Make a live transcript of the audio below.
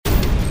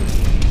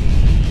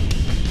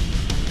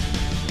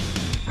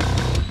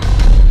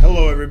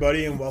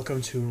everybody, and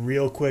welcome to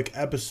ReelQuick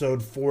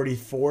episode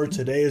 44.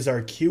 Today is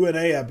our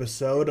Q&A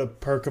episode. A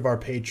perk of our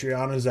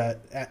Patreon is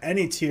that at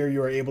any tier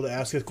you are able to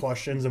ask us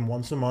questions, and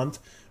once a month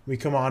we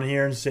come on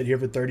here and sit here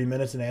for 30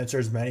 minutes and answer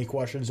as many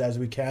questions as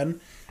we can.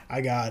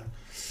 I got,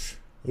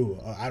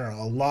 I don't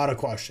know, a lot of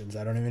questions.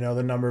 I don't even know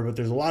the number, but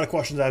there's a lot of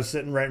questions I have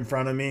sitting right in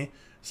front of me.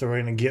 So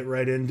we're going to get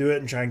right into it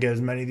and try and get as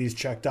many of these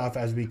checked off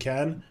as we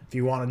can. If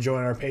you want to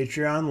join our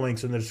Patreon,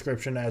 links in the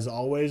description as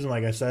always. And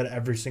like I said,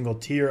 every single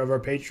tier of our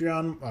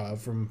Patreon,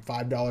 from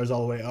 $5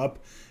 all the way up,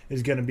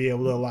 is going to be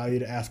able to allow you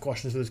to ask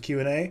questions for this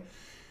Q&A.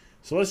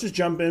 So let's just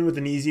jump in with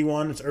an easy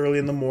one. It's early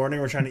in the morning.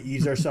 We're trying to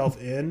ease ourselves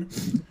in.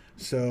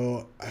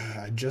 So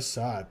I just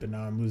saw it, but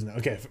now I'm losing it.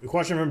 Okay, a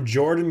question from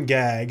Jordan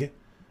Gag.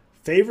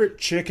 Favorite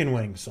chicken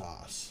wing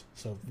sauce?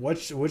 So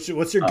what's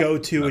your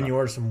go-to when you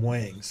order some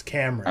wings?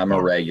 Cameron. I'm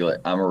a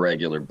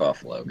regular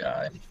Buffalo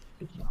guy.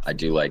 I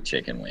do like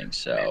chicken wings,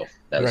 so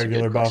that's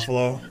regular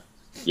Buffalo.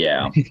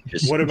 Yeah.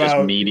 What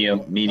about just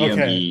medium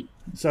meat?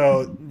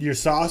 So your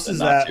sauce is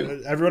that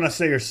everyone has to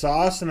say your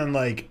sauce, and then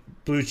like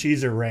blue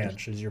cheese or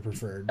ranch is your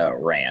preferred.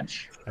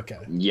 Ranch. Okay.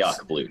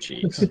 Yuck, blue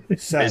cheese.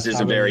 Seth, this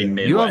is a very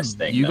Midwest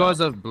thing. You guys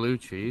have blue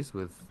cheese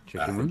with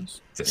chicken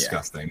wings?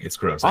 Disgusting. Yeah. It's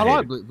gross. I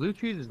like blue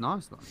cheese is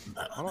nice though.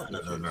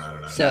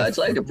 No. So it's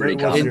like a pretty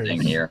common thing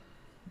here.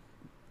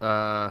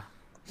 Man,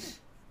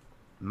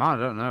 I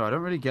don't know. I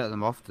don't really get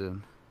them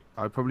often.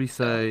 I'd probably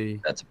say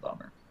that's a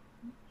bummer.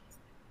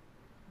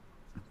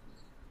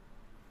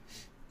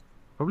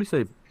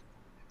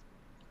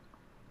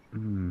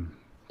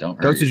 Don't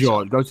go to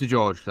George. Go to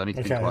George. I need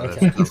to think about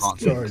this.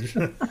 George.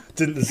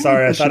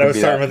 Sorry, I thought I was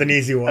starting with an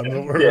easy one.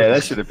 Yeah,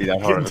 that shouldn't be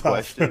that hard of a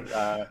question.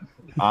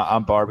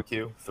 I'm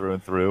barbecue through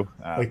and through.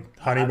 Like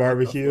honey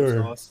barbecue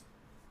or sauce.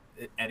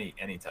 Any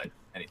type.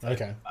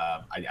 Okay.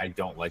 I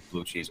don't like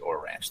blue cheese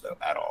or ranch though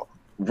at all.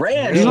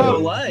 Ranch, you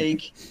don't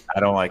like? I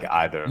don't like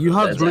either. You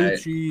have blue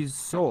cheese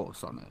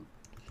sauce on it.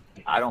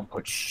 I don't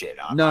put shit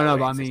on. No,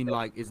 but I mean,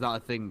 like, is that a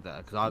thing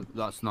there? Because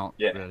that's not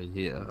really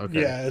here.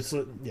 Okay.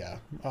 Yeah,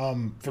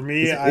 for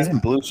me,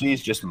 isn't blue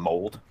cheese just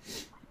mold?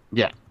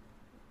 Yeah.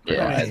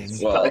 Yeah, I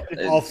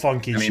mean, all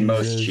funky. I mean,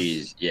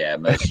 cheeses.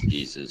 most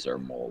cheeses are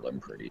mold. I'm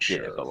pretty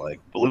sure. Yeah, but like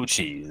blue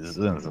cheese.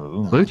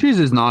 Blue cheese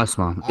is nice,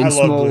 man. I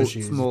love blue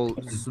cheese.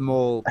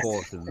 Small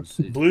portions.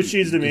 Blue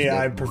cheese to me,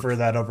 I prefer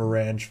that over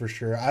ranch for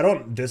sure. I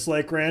don't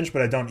dislike ranch,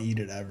 but I don't eat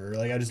it ever.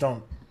 Like I just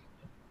don't.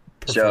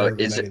 So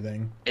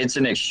it's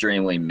an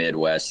extremely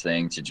Midwest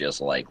thing to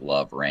just like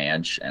love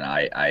ranch, and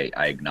I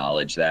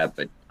acknowledge that,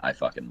 but I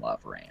fucking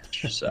love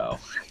ranch. So.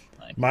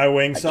 My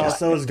wing sauce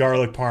though is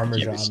garlic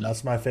parmesan.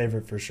 That's my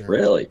favorite for sure.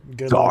 Really?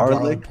 Good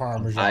garlic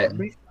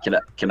parmesan.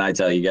 Can I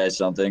tell you guys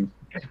something?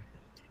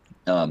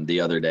 The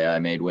other day I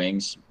made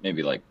wings,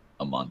 maybe like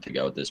a month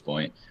ago at this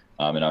point.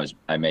 And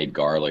I made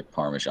garlic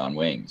parmesan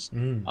wings.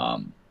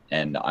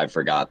 And I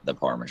forgot the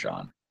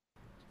parmesan.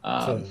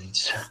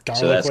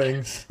 Garlic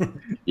wings.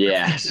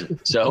 Yeah.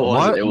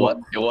 So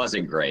it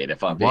wasn't great.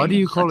 If I'm being why do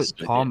you call it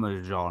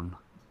parmesan?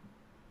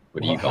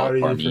 What do you call it?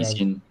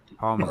 Parmesan?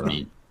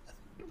 Parmesan.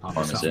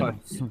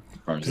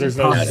 There's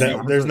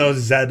no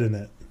Z in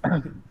it.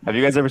 Have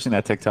you guys ever seen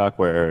that TikTok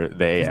where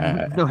they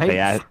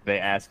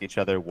ask each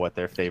other what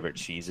their favorite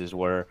cheeses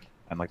were,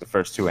 and like the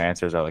first two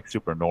answers are like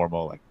super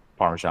normal, like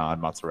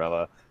Parmesan,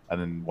 mozzarella, and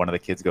then one of the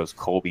kids goes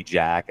Colby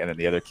Jack, and then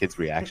the other kid's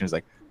reaction is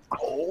like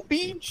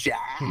Colby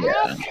Jack.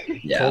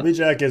 Yeah. Colby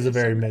Jack is a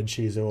very mid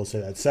cheese. I will say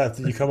that. Seth,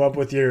 did you come up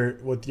with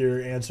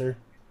your answer?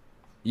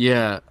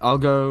 Yeah, I'll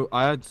go.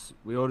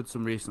 We ordered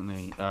some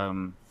recently.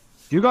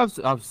 Do you guys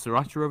have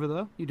sriracha over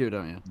there? You do,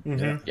 don't you?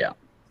 Mm-hmm.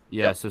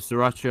 Yeah. So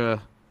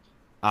sriracha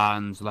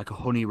and like a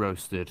honey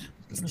roasted.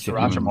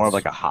 Sriracha more of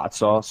like a hot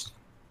sauce.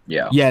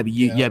 Yeah,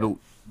 but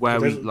where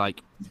we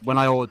like when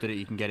I ordered it,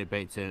 you can get it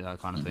baked in, that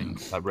kind of thing,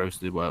 like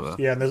roasted, whatever.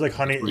 Yeah, and there's like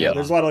honey. Yeah.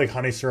 There's a lot of like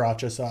honey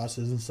sriracha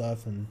sauces and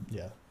stuff, and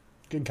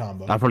good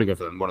combo. I'd probably go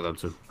for one of them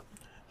too.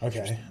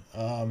 Okay.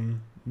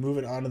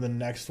 Moving on to the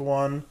next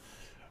one.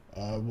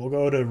 We'll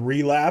go to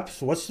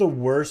Relapse. What's the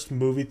worst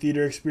movie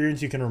theater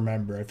experience you can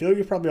remember? I feel like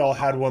we probably all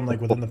had one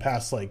like within the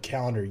past like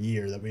calendar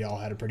year that we all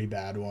had a pretty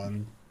bad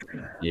one.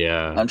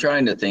 Yeah. I'm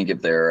trying to think if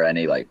there are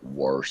any like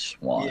worse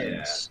ones.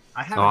 Yeah.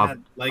 I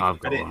haven't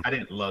I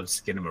didn't love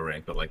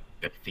Skinamarink, but like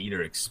the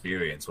theater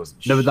experience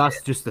wasn't. No, but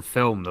that's just the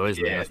film though,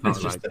 isn't it? That's not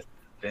just the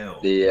film.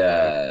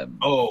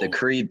 The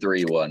Creed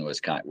 3 one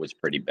was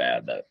pretty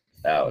bad.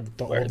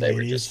 Where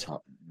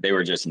they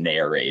were just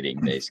narrating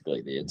basically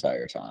the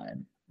entire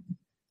time.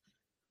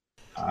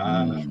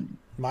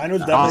 Mine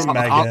was definitely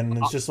Megan.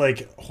 It's just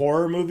like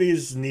horror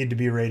movies need to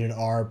be rated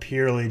R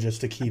purely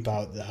just to keep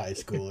out the high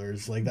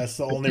schoolers. Like that's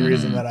the only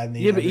reason that I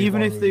need. Yeah, but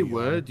even if they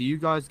were, do you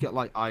guys get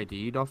like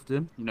ID'd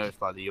often? You know,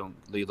 if like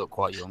they look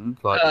quite young.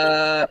 Like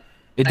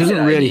it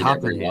doesn't really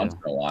happen here. Once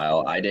in a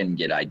while. I didn't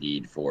get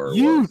ID'd for.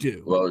 You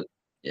do? Well,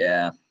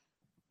 yeah.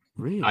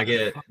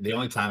 Really? The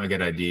only time I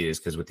get ID is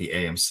because with the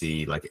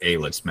AMC like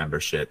A-list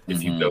membership,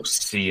 if you go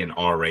see an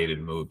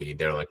R-rated movie,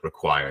 they're like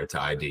required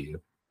to ID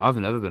you. I've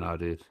never been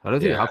ID'd. I don't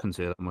think it happens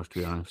here that much, to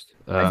be honest.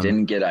 I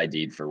didn't get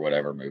ID'd for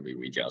whatever movie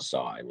we just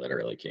saw. I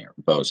literally can't.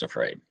 Bo's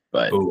Afraid,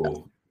 but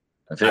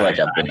I feel like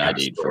I've been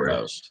ID'd for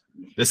most.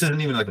 This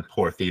isn't even like a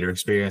poor theater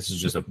experience. It's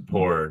just a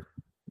poor,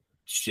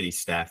 shitty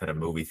staff at a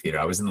movie theater.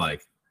 I was in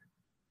like,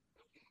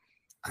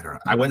 I don't know.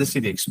 I went to see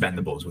The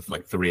Expendables with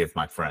like 3 of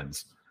my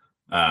friends.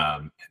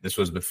 This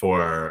was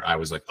before I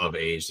was like of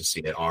age to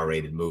see an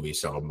R-rated movie.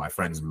 So my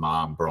friend's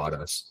mom brought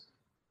us,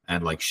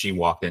 and like she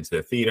walked into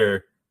the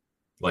theater,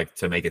 like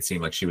to make it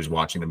seem like she was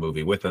watching the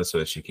movie with us so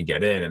that she could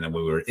get in. And then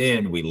when we were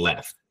in, we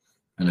left.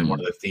 And then one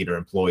of the theater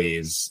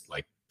employees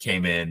like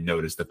came in,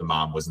 noticed that the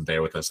mom wasn't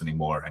there with us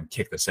anymore, and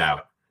kicked us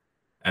out.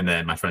 And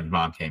then my friend's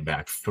mom came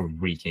back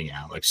freaking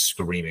out, like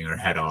screaming her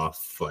head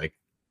off, like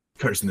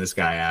cursing this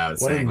guy out,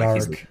 saying like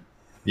he's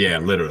yeah,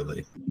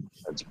 literally.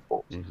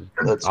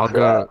 I'll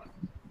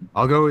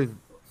go with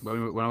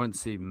when I went to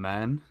see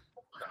Men.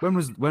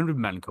 When did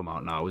Men come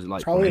out now? Was it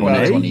like probably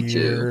about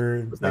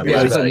 22? Maybe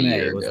about a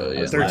year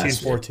ago. 13,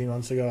 14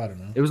 months ago. I don't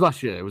know. It was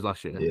last year.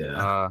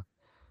 Yeah.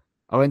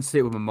 I went to see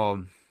it with my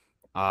mom,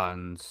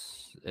 and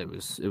it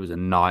was a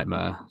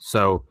nightmare.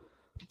 So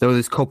there was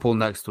this couple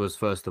next to us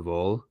first of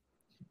all,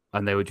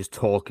 and they were just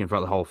talking for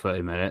like the whole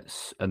 30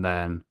 minutes, and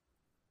then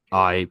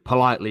I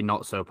politely,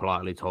 not so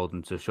politely, told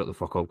them to shut the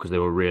fuck up because they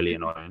were really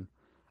annoying.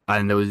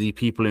 And there was the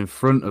people in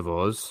front of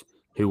us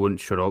who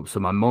wouldn't shut up, so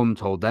my mum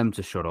told them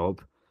to shut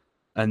up.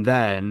 And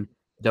then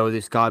there was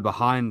this guy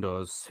behind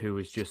us who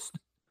was just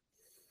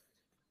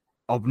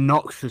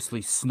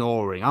obnoxiously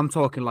snoring. I'm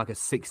talking like a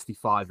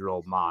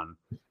 65-year-old man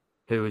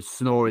who was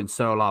snoring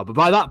so loud. But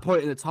by that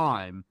point in the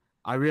time,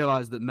 I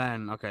realized that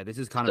okay, this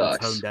is kind of a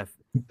tone-deaf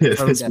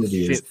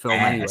shit film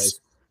anyways.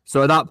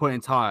 So at that point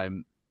in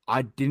time,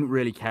 I didn't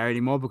really care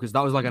anymore because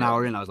that was like an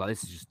hour in. I was like,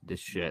 this is just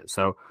this shit.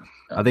 So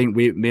I think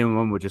me and my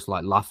mum were just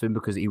like laughing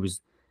because he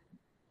was...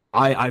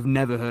 I've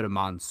never heard a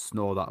man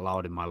snore that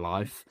loud in my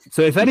life.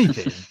 So if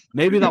anything,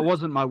 maybe that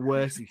wasn't my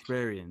worst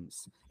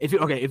experience. If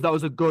that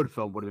was a good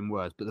film, it would have been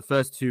worse. But the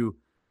first 2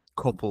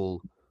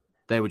 couple,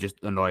 they were just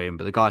annoying.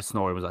 But the guy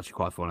snoring was actually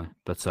quite funny.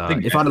 But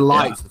if I'd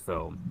liked the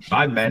film,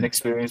 my Men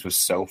experience was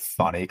so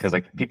funny because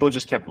like people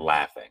just kept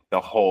laughing the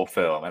whole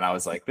film, and I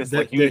was like, this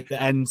the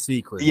end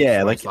sequence.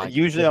 Yeah, like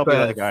usually I'll be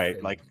like, all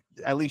right, like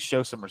at least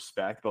show some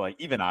respect. But like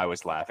even I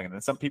was laughing, and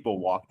then some people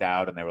walked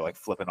out and they were like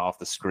flipping off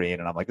the screen,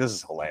 and I'm like, this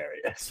is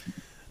hilarious.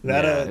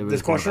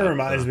 This question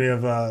reminds me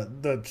of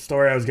the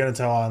story I was going to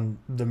tell on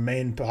the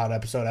main pod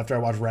episode after I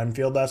watched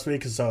Renfield last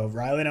week. So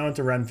Riley and I went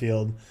to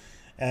Renfield,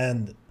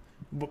 and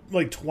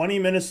like 20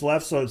 minutes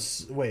left. So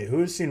it's who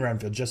has seen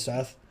Renfield? Just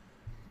Seth.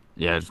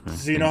 Yeah.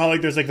 So you know how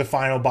like there's like the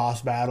final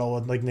boss battle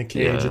with like Nick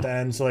Cage at the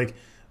end. So like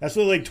that's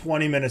what like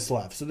 20 minutes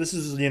left. So this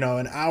is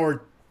an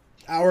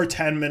hour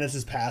 10 minutes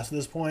has passed at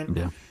this point.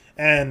 Yeah.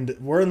 And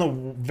we're in the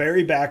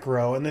very back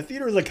row, and the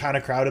theater was like kind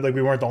of crowded. Like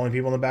we weren't the only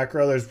people in the back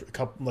row. There's a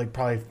couple, like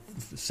probably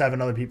 7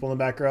 other people in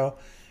the back row.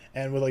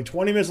 And with like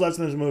 20 minutes left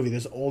in this movie,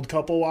 this old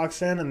couple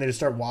walks in, and they just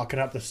start walking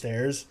up the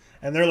stairs.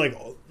 And they're like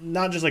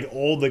not just like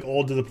old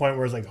to the point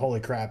where it's like, holy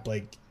crap,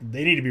 like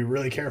they need to be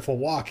really careful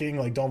walking,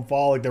 like don't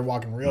fall, like they're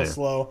walking real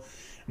slow.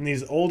 And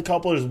these old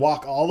couple just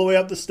walk all the way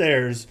up the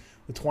stairs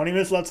with 20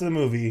 minutes left of the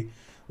movie,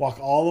 walk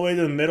all the way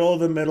to the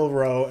middle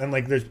row, and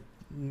like there's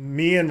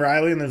me and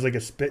Riley, and there's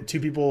like two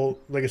people,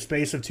 like a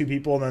space of 2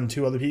 people, and then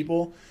 2 other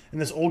people. And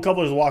this old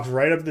couple just walks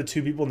right up to the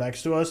 2 people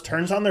next to us,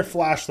 turns on their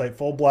flashlight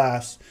full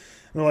blast,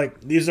 and they're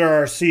like, "These are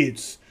our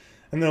seats."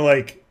 And they're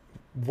like,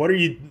 "What are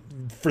you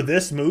for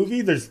this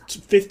movie? There's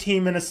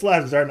 15 minutes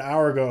left. It started an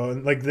hour ago."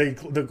 And like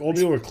the old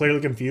people were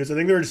clearly confused. I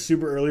think they were just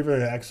super early for the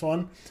next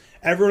one.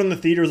 Everyone in the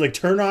theater was like,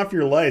 "Turn off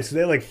your lights." So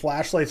they had like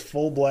flashlights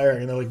full blare,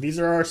 and they're like, "These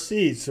are our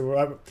seats."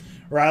 So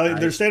Riley,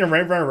 they're standing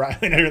right in front of Riley,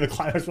 and they're in the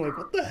climax. We're like,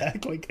 "What the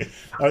heck? Like,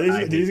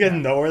 do these guys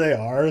know where they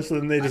are?" So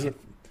then they just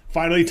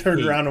finally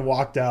turned around and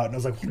walked out, and I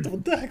was like,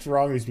 what the heck's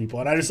wrong with these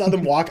people? And I just saw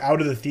them walk out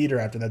of the theater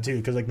after that too,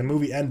 because like the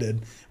movie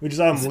ended, we just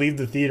saw them leave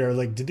the theater. I was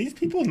like, did these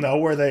people know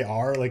where they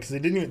are? Like,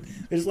 because they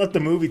just left the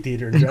movie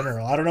theater in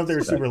general. I don't know if they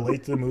were super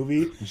late to the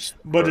movie,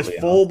 but just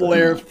full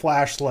blare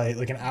flashlight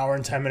like an hour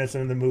and 10 minutes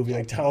into the movie,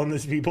 like telling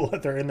these people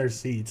that they're in their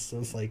seats. So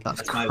it's like,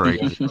 that's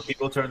crazy. When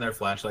people turn their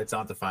flashlights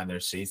on to find their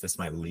seats, that's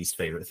my least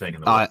favorite thing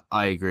in the world.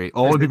 I agree.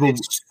 All people,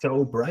 it's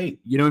so bright.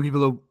 You know, when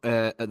people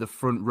are at the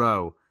front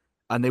row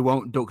and they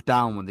won't duck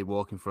down when they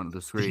walk in front of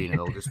the screen, and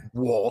they'll just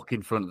walk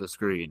in front of the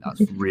screen.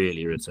 That's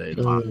really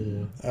irritating.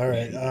 All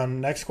right.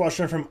 Next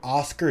question from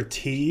Oscar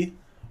T.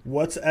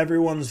 What's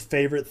everyone's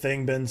favorite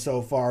thing been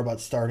so far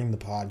about starting the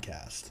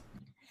podcast?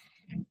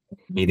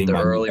 Meeting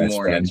the early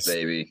mornings,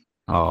 baby.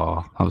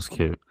 Oh, that was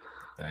cute.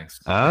 Thanks.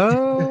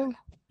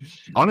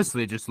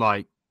 Honestly, just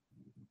like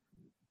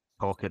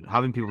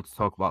having people to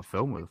talk about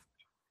film with.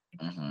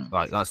 Mm-hmm.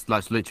 Like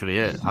that's literally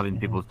it. Having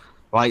people.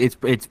 Like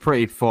it's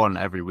pretty fun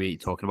every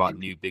week talking about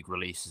new big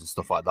releases and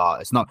stuff like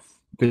that. It's not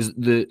because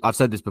I've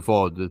said this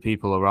before. The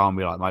people around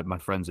me, like my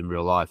friends in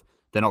real life,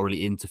 they're not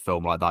really into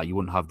film like that. You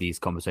wouldn't have these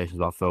conversations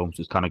about films.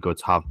 It's kind of good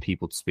to have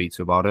people to speak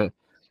to about it.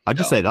 I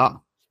just say that.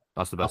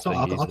 That's the best thing.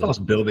 I thought us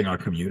building our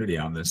community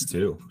on this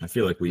too. I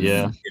feel like we've,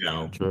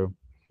 true.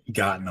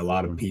 gotten a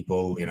lot of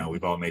people.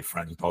 We've all made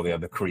friends with all the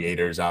other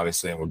creators,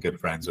 obviously, and we're good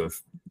friends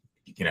with,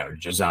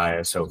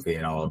 Josiah, Sophie,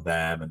 and all of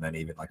them, and then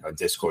even like our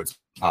Discord's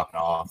popping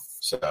off.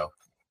 So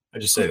I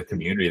just say the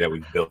community that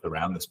we've built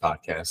around this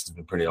podcast has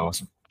been pretty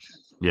awesome.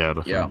 Yeah,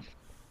 definitely. Yeah.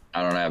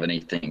 I don't have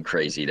anything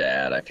crazy to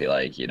add. I feel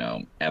like,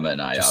 Emma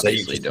and I just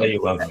obviously say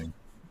you love me.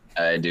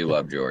 I do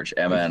love George.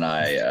 Emma and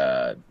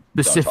I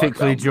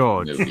specifically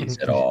don't talk about George movies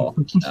at all.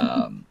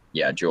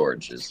 Yeah,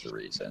 George is the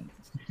reason.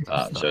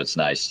 So it's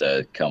nice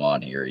to come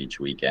on here each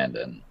weekend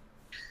and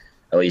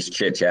at least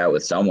chit chat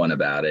with someone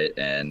about it,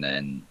 and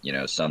then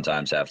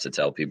sometimes have to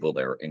tell people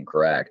they're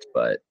incorrect,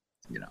 but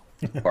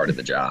part of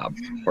the job.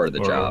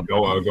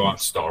 Go on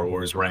Star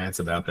Wars rants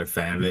about their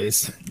fan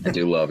base. I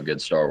do love a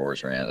good Star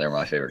Wars rant. They're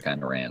my favorite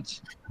kind of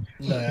rants.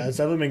 Yeah, it's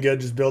definitely been good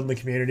just building the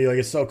community. Like,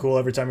 it's so cool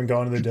every time we go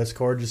into the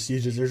Discord. There's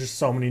just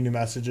so many new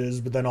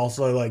messages, but then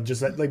also like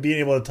just like being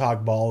able to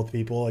talk ball with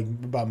people like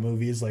about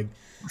movies. Like,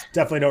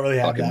 definitely don't really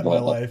have that in my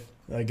life.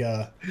 Like,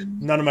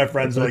 none of my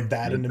friends are like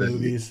that into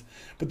movies.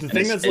 But the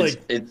thing that's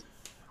like, it's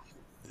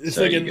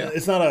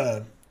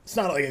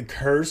not like a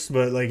curse,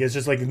 but like it's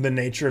just like the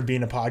nature of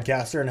being a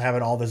podcaster and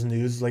having all this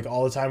news like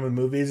all the time with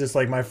movies. It's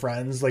like my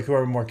friends like who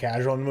are more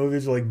casual in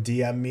movies will like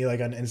DM me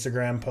like on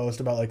Instagram post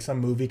about like some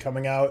movie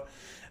coming out,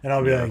 and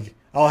I'll be like,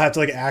 I'll have to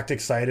like act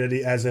excited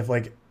as if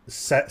like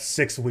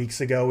 6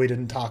 weeks ago we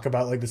didn't talk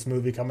about like this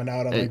movie coming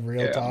out on like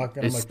ReelTok,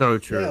 and it's I'm like, so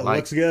true. Yeah, it like,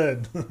 looks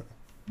good.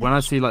 When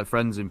I see like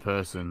friends in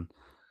person,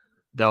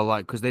 they'll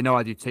like, because they know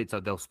I do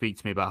TikTok, they'll speak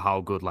to me about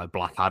how good like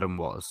Black Adam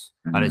was,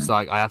 and it's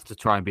like I have to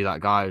try and be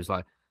that guy who's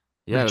like,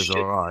 yeah, it was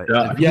all right.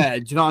 Yeah,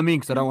 do you know what I mean?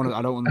 Because I don't want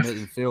to make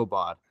them feel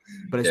bad.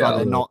 But it's like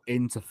they're not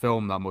into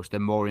film that much. They're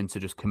more into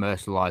just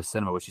commercialized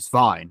cinema, which is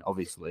fine,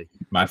 obviously.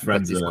 My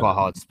friends, it's quite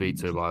hard to speak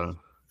to about them.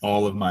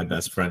 All of my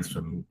best friends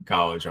from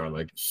college are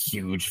like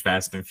huge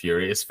Fast and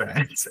Furious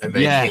fans, and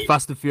they hate,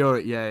 Fast and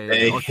Furious. Yeah.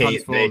 They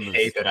hate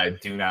that I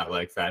do not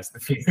like Fast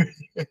and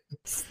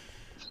Furious.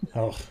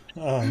 Fast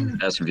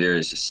and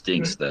Furious just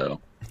stinks, though.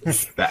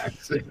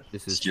 Facts.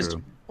 This is just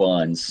true.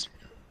 buns.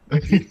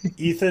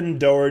 Ethan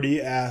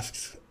Doherty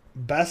asks,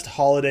 best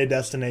holiday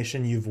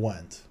destination you've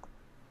went?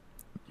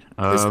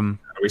 Are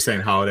we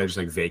saying holiday, just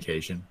like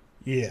vacation?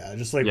 Yeah,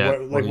 just like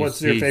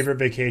what's your favorite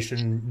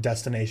vacation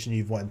destination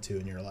you've went to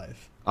in your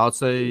life? I'd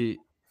say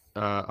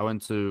I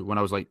went to, when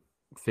I was like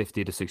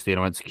 15 to 16,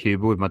 I went to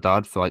Cuba with my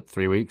dad for like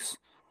 3 weeks.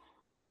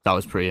 That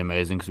was pretty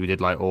amazing because we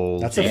did like all.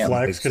 That's a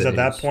flex because at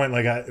that point,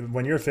 like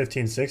when you're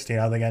 15, 16,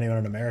 I don't think anyone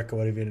in America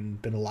would have even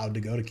been allowed to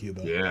go to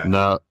Cuba. Yeah.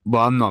 No,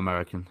 well, I'm not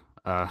American.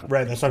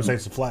 Right, that's what I'm saying.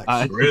 It's a flex.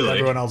 Really?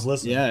 Everyone else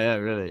listening. Yeah,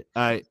 really.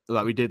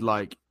 Like we did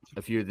like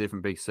a few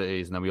different big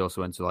cities, and then we also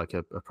went to like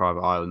a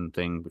private island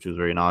thing, which was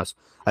really nice.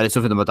 And it's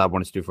something that my dad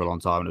wanted to do for a long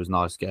time, and it was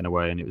nice getting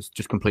away. And it was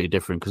just completely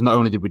different because not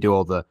only did we do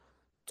all the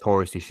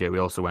touristy shit, we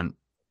also went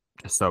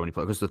to so many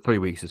places. Because the 3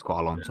 weeks is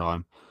quite a long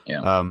time.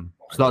 Yeah.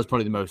 So that was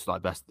probably the most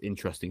like best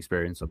interesting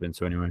experience I've been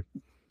to anyway.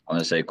 I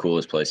want to say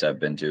coolest place I've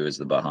been to is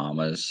the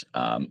Bahamas.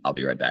 I'll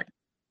be right back.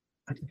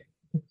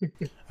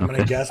 I'm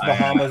gonna guess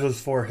Bahamas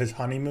was for his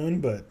honeymoon,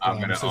 but I'm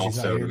gonna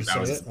also.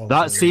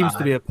 That seems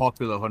to be a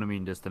popular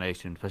honeymoon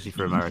destination, especially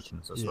for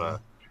Americans. I swear.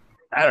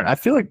 I don't know. I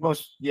feel like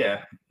most.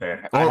 Yeah,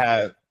 fair. I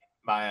have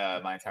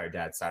my entire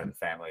dad's side of the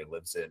family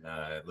lives in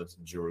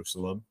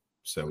Jerusalem,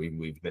 so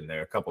we've been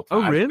there a couple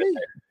times. Oh, really?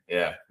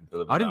 Yeah,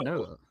 I didn't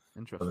know that.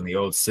 Interesting. In the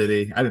old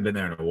city, I haven't been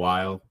there in a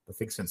while. I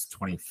think since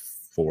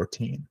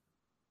 2014.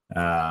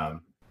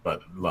 But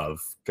love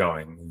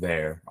going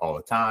there all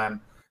the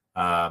time.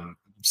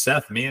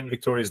 Seth, me and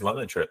Victoria's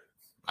London trip.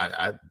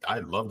 I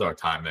loved our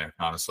time there,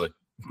 honestly.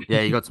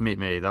 Yeah, you got to meet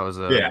me. That was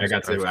I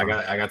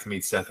got to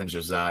meet Seth and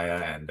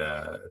Josiah and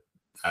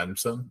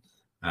Adamson.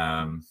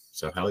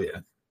 So hell yeah.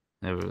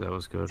 That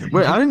was good.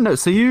 Wait, I didn't know.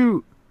 So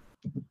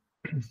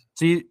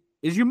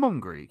is your mom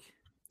Greek?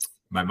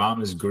 My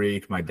mom is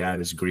Greek. My dad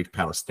is Greek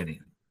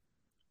Palestinian.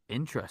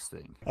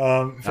 Interesting.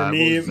 For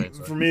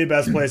me,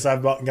 best place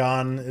I've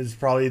gone is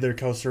probably either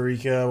Costa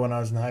Rica when I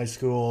was in high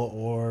school,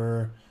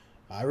 or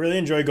I really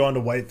enjoyed going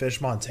to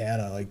Whitefish,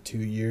 Montana, like 2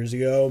 years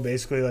ago.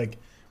 Basically, like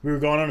we were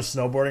going on a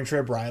snowboarding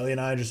trip, Riley and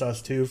I, just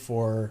us two,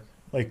 for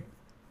like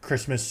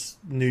Christmas,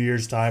 New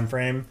Year's time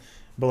frame.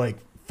 But like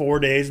 4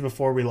 days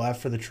before we left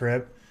for the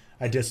trip,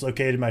 I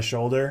dislocated my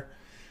shoulder.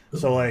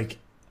 So like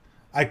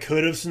I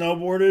could have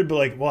snowboarded, but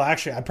like, well,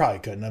 actually, I probably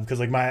couldn't have because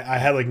like I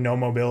had like no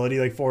mobility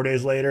like 4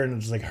 days later, and it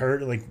just like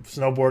hurt. Like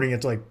snowboarding, you have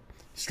to like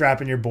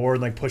strap in your board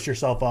and like push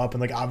yourself up,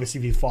 and like obviously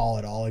if you fall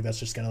at all, like that's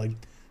just gonna like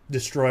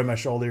destroy my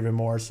shoulder even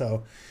more.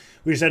 So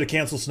we just had to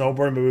cancel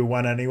snowboarding, but we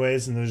went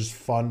anyways, and it was just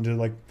fun to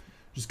like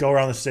just go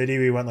around the city.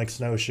 We went like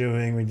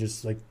snowshoeing. We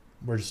just like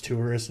we're just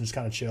tourists and just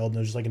kind of chilled. And it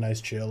was just like a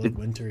nice chill like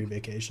wintry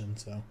vacation.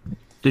 So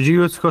did you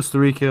go to Costa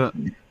Rica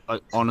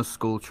like on a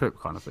school trip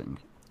kind of thing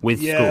with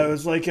school? It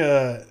was like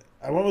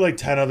I went with like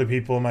 10 other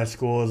people in my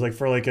school. It was like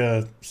for like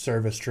a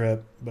service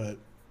trip, but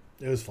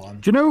it was fun.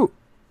 Do you know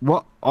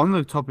what, on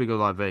the topic of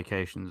like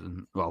vacations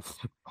and, well,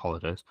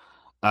 holidays,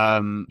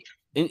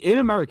 in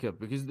America,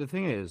 because the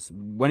thing is,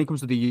 when it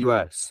comes to the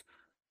US,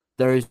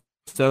 there is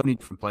so many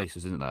different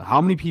places, isn't there?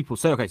 How many people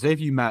say if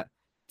you met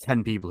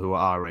 10 people who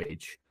are our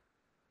age,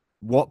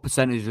 what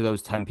percentage of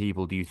those 10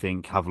 people do you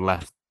think have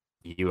left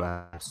the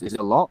US? Is it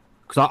a lot?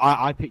 Because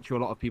I picture a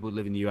lot of people who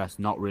live in the US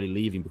not really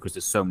leaving because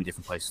there's so many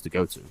different places to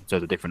go to, so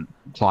the different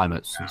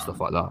climates and stuff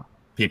like that.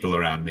 People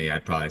around me,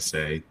 I'd probably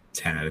say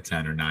 10 out of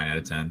 10 or 9 out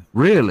of 10.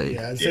 Really?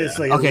 Yeah, I'd say it's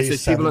like okay,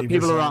 so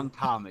people around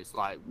Cam, it's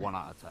like 1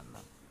 out of 10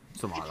 then.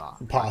 Something like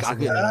that.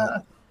 Possibly.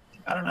 I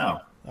don't know.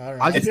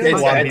 I just feel a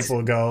lot of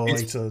people go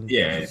like to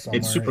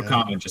it's super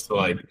common just to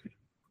like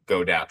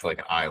go down to like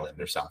an island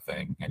or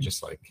something and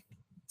just like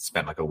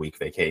spend like a week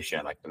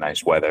vacation, like the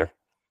nice weather.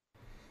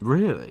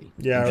 Really?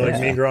 Yeah, or like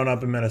me growing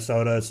up in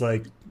Minnesota, it's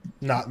like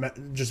not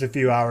just a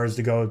few hours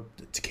to go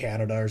to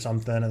Canada or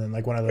something, and then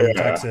like when I live in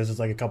Texas, it's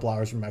like a couple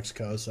hours from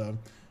Mexico. So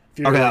if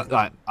you're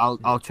right,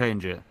 I'll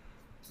change it.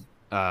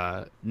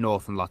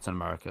 North and Latin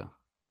America.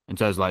 In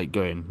terms of like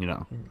going,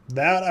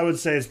 that I would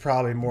say is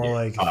probably more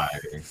like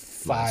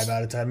 5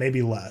 out of 10,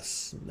 maybe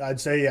less. I'd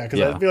say because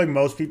I feel like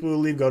most people who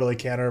leave go to like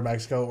Canada or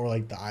Mexico or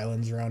like the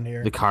islands around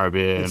here, the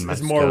Caribbean.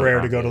 It's more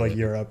rare to go to like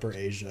Europe or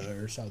Asia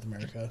or South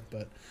America,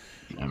 but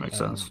that makes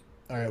sense.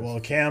 All right, well,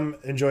 Cam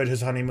enjoyed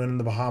his honeymoon in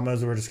the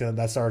Bahamas.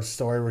 That's our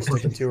story. We're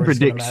sticking to. We're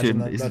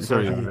Prediction. That's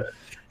where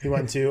he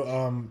went to.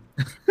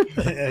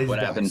 What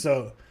happened?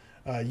 So,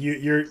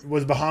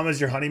 was Bahamas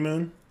your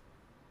honeymoon?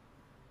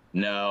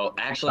 No,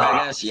 actually,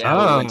 I guess we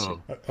went to,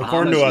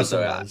 according to us, it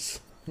was.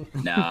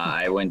 No,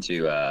 I went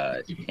to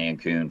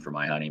Cancun for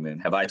my honeymoon.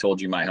 Have I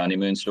told you my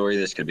honeymoon story?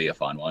 This could be a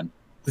fun one.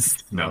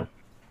 No.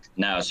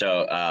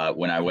 So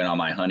when I went on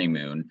my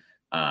honeymoon,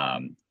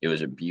 it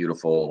was a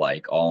beautiful,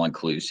 like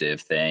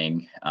all-inclusive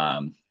thing.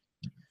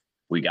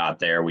 We got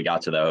there, we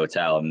got to the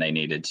hotel, and they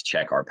needed to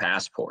check our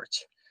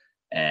passports,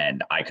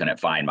 and I couldn't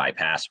find my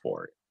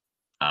passport.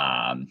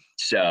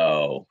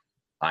 So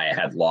I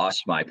had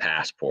lost my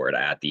passport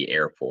at the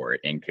airport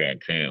in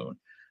Cancun.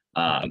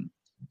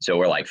 So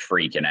we're like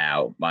freaking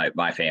out.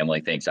 My family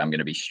thinks I'm going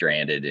to be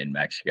stranded in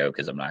Mexico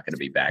because I'm not going to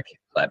be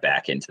let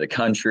back into the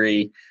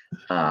country.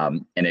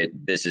 And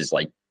this is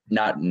like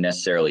not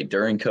necessarily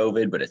during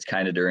COVID, but it's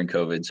kind of during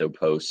COVID. So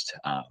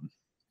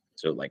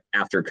so like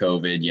after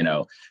COVID,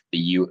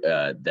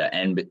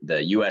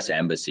 the U.S.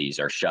 embassies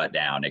are shut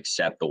down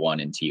except the one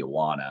in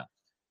Tijuana,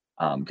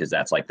 because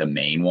that's like the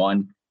main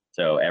one.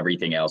 So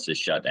everything else is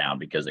shut down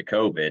because of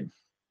COVID.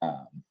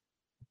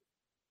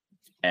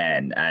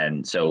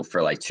 And so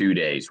for like 2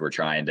 days, we're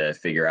trying to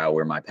figure out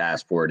where my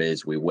passport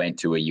is. We went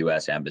to a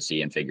U.S.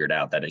 embassy and figured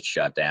out that it's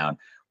shut down.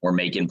 We're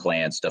making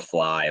plans to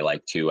fly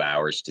like 2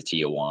 hours to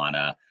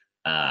Tijuana.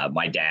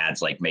 My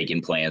dad's like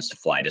making plans to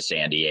fly to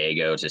San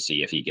Diego to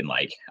see if he can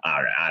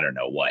I don't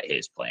know what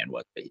his plan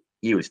was, but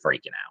he was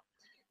freaking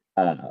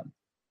out.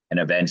 And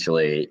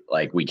eventually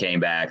like we came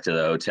back to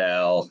the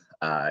hotel.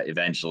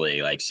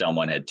 Eventually like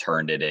someone had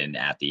turned it in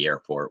at the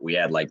airport. We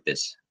had like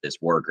this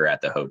worker at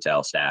the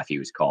hotel staff. He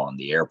was calling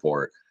the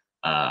airport.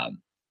 And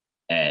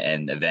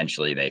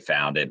eventually they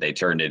found it. They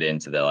turned it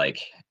into the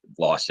like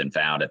lost and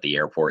found at the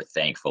airport,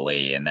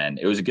 thankfully. And then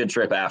it was a good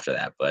trip after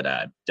that. But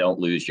don't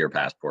lose your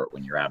passport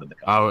when you're out of the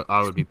country.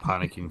 I would be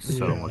panicking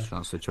so much in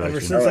that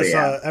situation.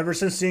 Ever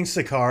since seeing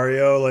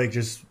Sicario, like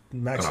just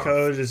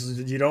Mexico,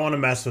 just you don't want to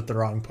mess with the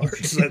wrong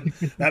parts.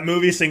 that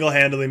movie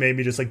single-handedly made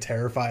me just like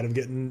terrified of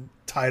getting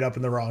tied up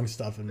in the wrong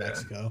stuff in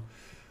Mexico.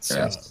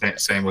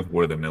 Same with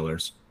War of the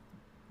Millers.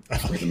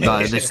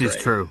 No, this is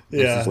true.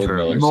 Yeah, this is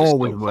true. More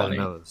with War of the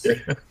Millers.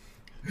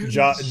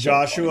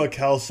 Joshua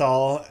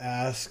Kelsall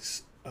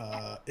asks,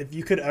 if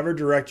you could ever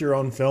direct your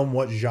own film,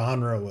 what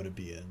genre would it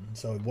be in?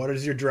 So what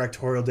is your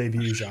directorial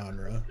debut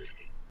genre?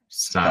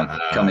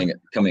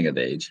 Coming of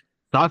age.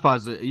 Sci-fi,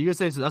 you gonna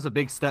say that's a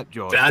big step,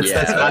 George. That's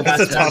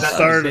a tough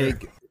starter.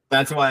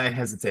 That's why I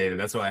hesitated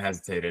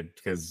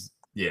because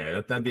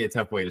that'd be a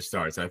tough way to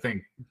start. So I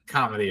think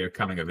comedy or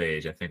coming of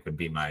age, I think would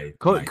be my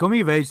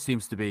coming of age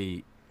seems to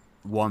be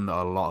one that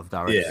a lot of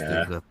directors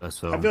do.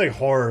 So I feel like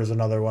horror is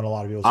another one a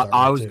lot of people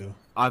start with too.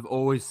 I've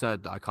always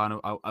said that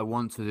I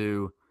want to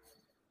do.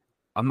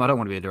 I don't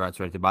want to be a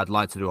director or anything, but I'd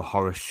like to do a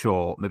horror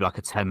short, maybe like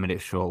a 10-minute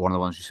short, one of the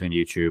ones you see on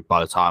YouTube. By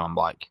the time I'm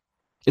like,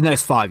 in the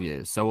next 5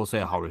 years, so we'll say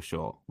a horror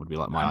short would be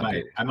like my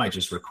idea. I might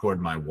just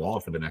record my wall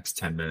for the next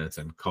 10 minutes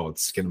and call it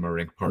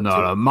Skinamarink Part 2.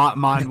 No,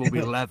 mine will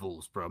be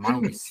levels, bro. Mine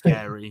will be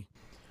scary.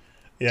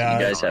 Yeah.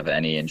 Do you guys have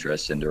any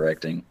interest in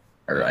directing?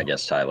 Or I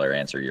guess Tyler,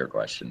 answer your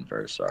question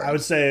first. Sorry. I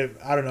would say,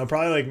 I don't know,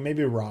 probably like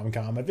maybe a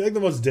rom-com. I feel like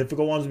the most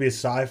difficult ones would be a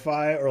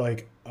sci-fi or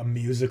like a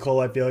musical.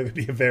 I feel like it'd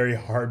be a very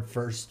hard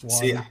first one.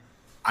 See,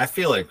 I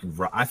feel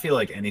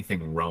like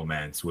anything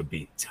romance would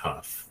be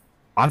tough.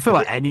 I feel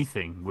like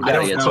anything would be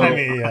tough. I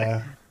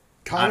mean,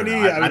 comedy,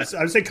 I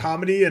would say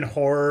comedy and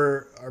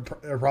horror are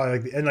probably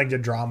like, and like the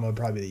drama would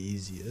probably be the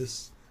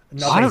easiest.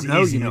 Nothing's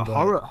easy,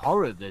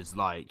 horror, there's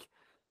like,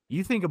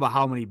 you think about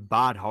how many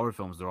bad horror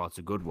films there are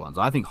to good ones.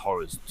 I think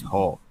horror's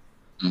tough.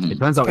 It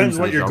depends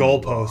what your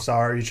goalposts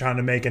are. Are you trying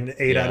to make an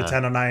 8 out of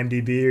 10 on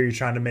IMDb, or are you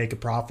trying to make a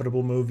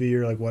profitable movie,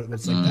 or like what's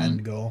like the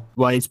end goal?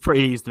 Well, it's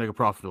pretty easy to make a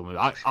profitable movie.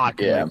 I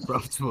can make a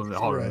profitable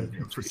horror movie.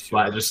 I'm pretty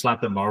sure. Just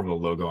slap the Marvel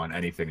logo on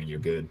anything and you're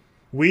good.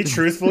 We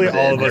truthfully,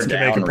 all of us can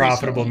make a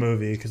profitable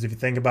movie, because if you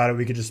think about it,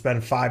 we could just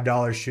spend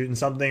 $5 shooting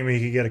something, and we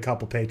could get a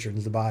couple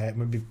patrons to buy it.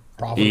 We'd be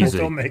profitable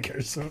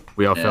filmmakers.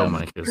 We are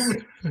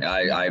filmmakers.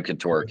 I could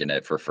twerk in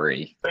it for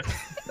free.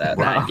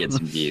 That gets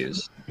some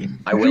views.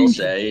 I will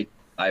say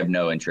I have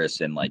no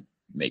interest in like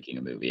making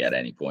a movie at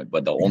any point,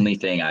 but the only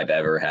thing I've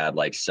ever had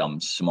like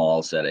some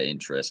small set of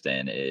interest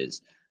in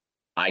is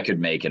I could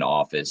make an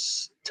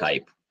office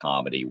type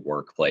comedy,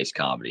 workplace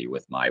comedy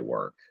with my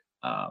work.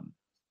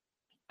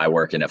 I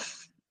work in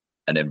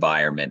an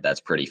environment that's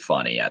pretty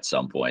funny at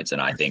some points,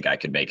 and I think I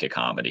could make a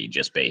comedy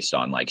just based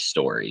on like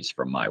stories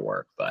from my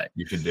work. But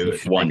you can do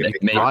it one day.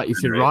 You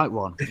should write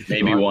one.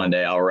 Maybe one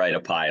day I'll write a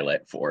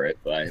pilot for it.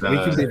 But we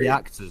can be the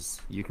actors.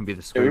 You can be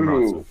the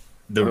screenwriter.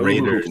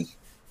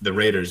 The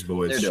Raiders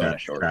boys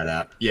tried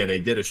out. Yeah, they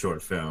did a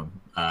short film.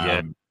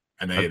 And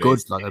like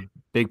a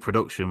big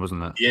production,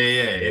 wasn't it?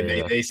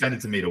 Yeah. They sent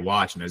it to me to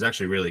watch, and it was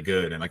actually really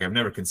good. And like I've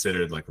never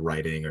considered like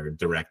writing or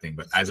directing,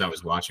 but as I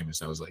was watching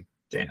this, I was like,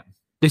 damn.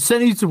 They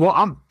sent you to what?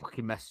 I'm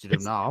fucking messaging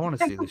them now. I want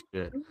to see this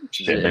shit.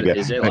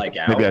 Is it like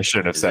out? Maybe I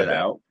shouldn't have said that.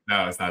 Out?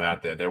 No, it's not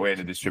out there. They're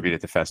waiting to distribute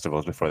it to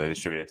festivals before they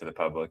distribute it to the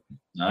public.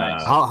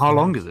 Nice. How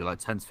long is it? Like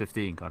 10 to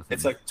 15 kind of thing?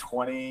 It's like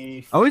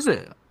 20. Oh, is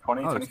it?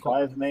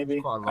 25 maybe.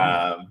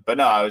 But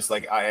no, I was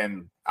like,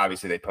 and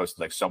obviously they posted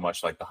like so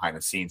much like behind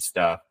the scenes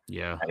stuff.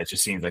 Yeah. And it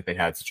just seems like they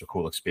had such a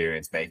cool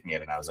experience making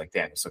it. And I was like,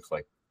 damn, this looks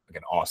like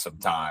an awesome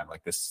time.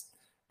 Like this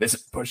is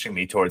pushing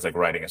me towards like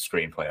writing a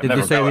screenplay. Did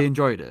they say they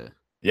enjoyed it?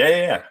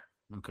 Yeah.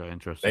 Okay,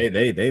 interesting.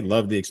 They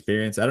love the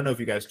experience. I don't know if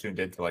you guys tuned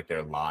into like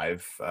their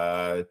live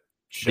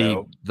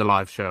show. The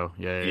live show.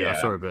 Yeah.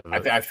 I saw a bit of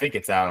it. I think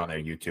it's out on their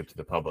YouTube to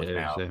the public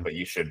now, but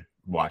you should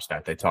watch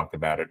that. They talked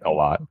about it a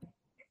lot.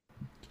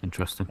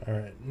 Interesting. All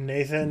right.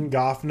 Nathan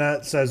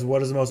Goffnet says,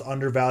 what is the most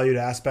undervalued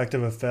aspect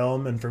of a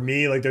film? And for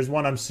me, like there's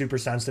one I'm super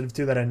sensitive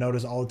to that I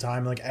notice all the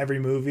time, like every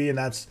movie, and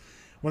that's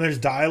when there's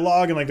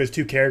dialogue and like there's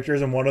two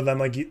characters and one of them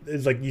like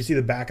is like you see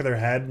the back of their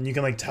head and you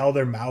can like tell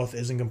their mouth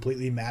isn't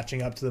completely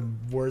matching up to the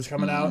words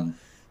coming out.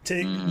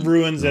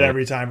 Ruins it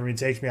every time for me. It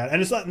takes me out.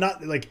 And it's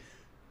not like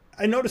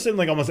I notice it in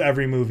like almost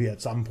every movie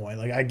at some point.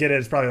 Like I get it,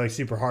 it's probably like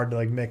super hard to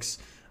like mix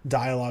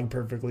dialogue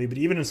perfectly, but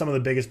even in some of the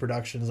biggest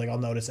productions, like I'll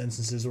notice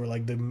instances where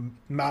like the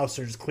mouths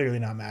are just clearly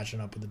not matching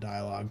up with the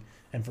dialogue.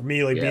 And for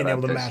me, like being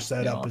able to match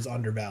that up is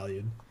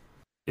undervalued.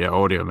 Yeah,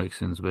 audio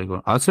mixing is a big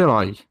one. I'd say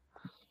like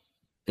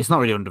it's not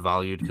really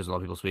undervalued because a lot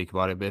of people speak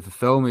about it, but if a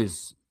film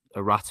is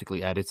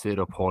erratically edited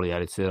or poorly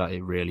edited,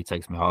 it really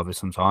takes me out of it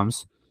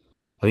sometimes.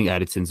 I think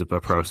editing's a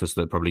process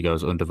that probably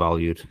goes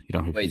undervalued. You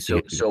don't wait.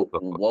 So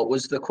what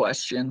was the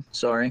question?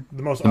 Sorry.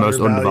 The most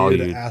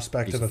undervalued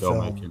aspect of a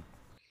film.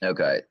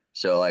 Okay,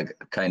 so like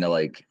kind of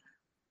like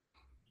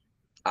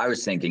I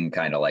was thinking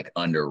kind of like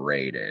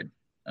underrated.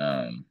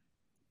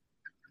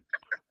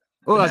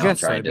 Well, I guess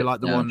so. It'd be like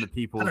the one that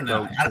people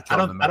don't.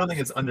 I don't think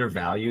it's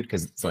undervalued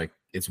because it's like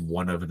it's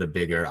one of the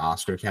bigger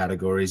Oscar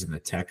categories in the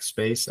tech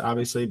space,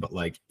 obviously. But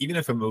like, even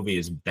if a movie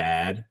is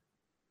bad,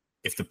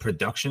 if the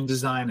production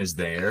design is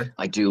there,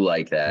 I do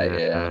like that.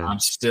 Yeah, I'm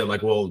still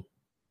like, we'll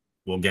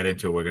get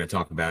into it. We're going to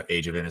talk about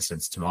Age of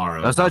Innocence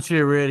tomorrow. That's actually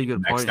a really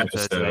good point.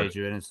 Age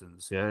of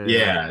Innocence.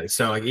 Yeah.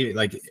 So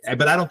like,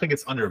 but I don't think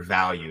it's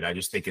undervalued. I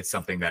just think it's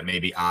something that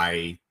maybe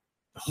I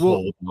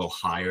hold a little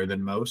higher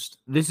than most.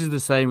 This is the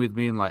same with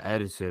me in like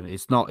editing.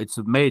 It's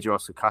a major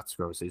Oscar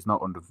category, so it's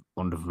not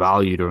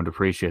undervalued or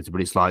underappreciated,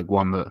 but it's like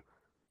one that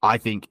I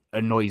think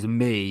annoys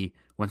me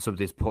when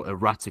something's put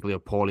erratically or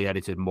poorly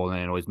edited more than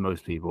it annoys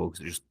most people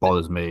because it just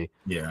bothers me.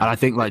 Yeah. And I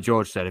think, like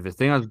George said, if a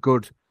thing has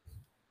good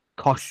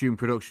costume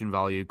production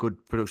value, good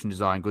production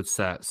design, good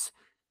sets,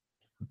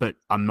 but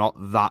I'm not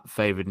that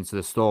favored into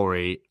the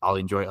story, I'll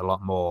enjoy it a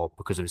lot more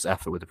because of its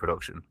effort with the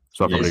production.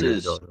 So I probably enjoy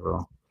it as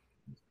well.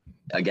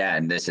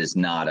 Again, this is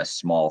not a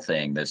small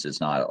thing. This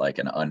is not like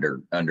an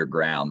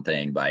underground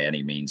thing by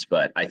any means.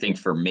 But I think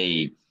for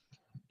me,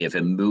 if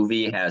a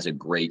movie has a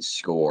great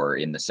score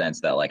in the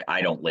sense that like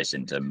I don't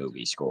listen to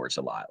movie scores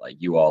a lot. Like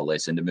you all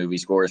listen to movie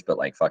scores, but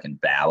like fucking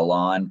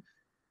Babylon,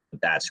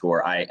 that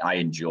score, I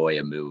enjoy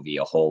a movie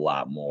a whole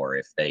lot more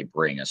if they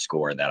bring a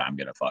score that I'm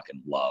gonna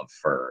fucking love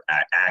for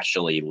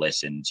actually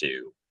listen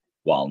to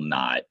while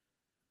not,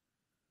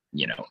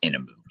 in a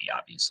movie,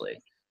 obviously.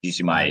 Did you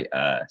see my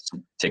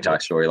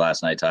TikTok story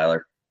last night,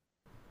 Tyler?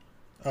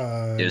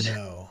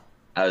 No.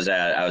 I was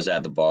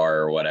at the bar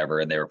or whatever,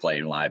 and they were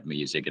playing live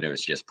music, and it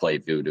was just "Play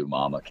Voodoo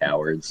Mama,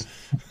 Cowards."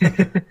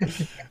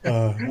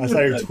 I saw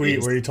your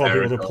tweet where you told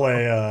people to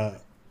play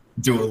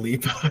Dua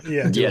Lipa.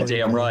 Yeah,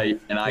 damn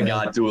right. And I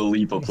got Dua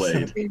Lipa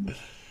played.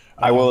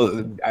 I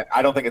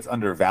don't think it's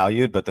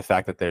undervalued, but the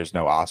fact that there's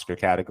no Oscar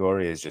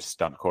category is just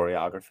stunt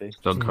choreography.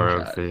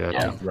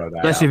 Yeah.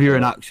 Especially if you're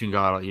an action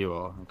guy like you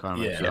are.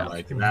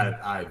 Like that,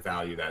 I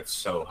value that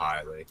so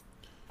highly.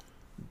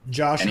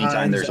 Josh Anytime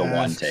Hines there's a one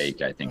asks,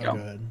 take, I think oh, I'm.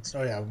 good.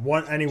 Oh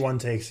yeah, any one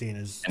take scene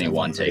is Any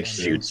one definitely take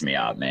shoots me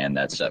out, man.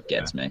 That stuff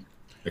gets me.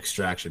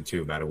 Extraction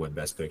 2 about to win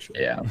Best Picture.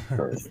 Yeah.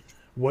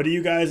 What do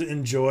you guys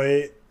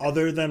enjoy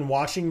other than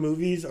watching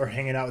movies or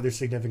hanging out with your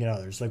significant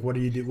others? Like, what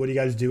do you do? What do you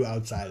guys do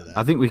outside of that?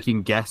 I think we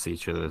can guess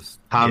each other's.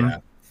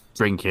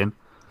 Drinking.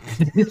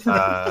 All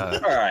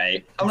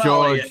right. I'm George,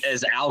 not like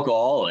as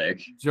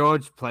alcoholic.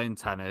 George playing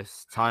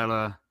tennis.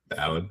 Tyler's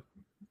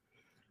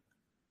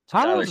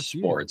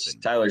sports.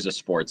 Tyler's a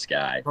sports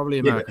guy. Probably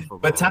American football.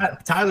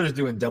 But Tyler's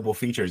doing double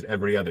features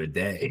every other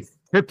day.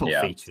 Triple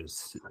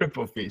features.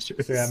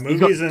 So yeah,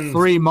 movies and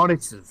 3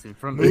 monitors in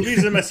front of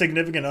movies and my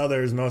significant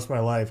others most of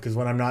my life, because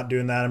when I'm not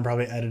doing that, I'm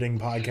probably editing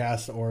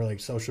podcasts or like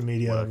social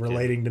media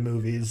relating to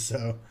movies.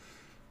 So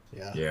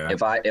yeah.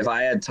 If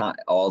I had time,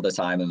 all the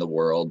time in the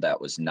world, that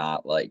was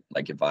not like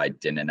if I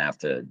didn't have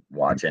to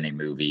watch any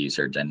movies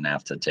or didn't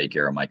have to take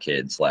care of my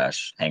kids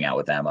 / hang out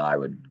with Emma, I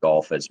would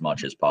golf as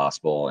much as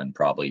possible and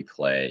probably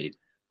play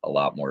a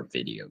lot more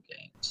video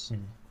games.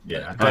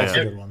 Yeah.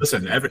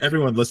 Listen,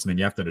 everyone listening,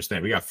 you have to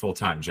understand, we got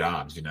full-time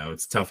jobs,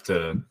 it's tough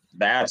to.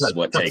 That's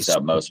what takes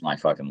up most of my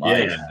fucking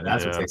life. Yeah,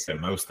 that's what takes up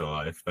most of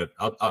life. But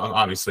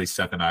obviously,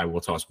 Seth and I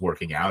will toss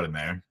working out in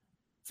there.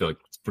 I feel like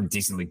it's a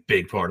decently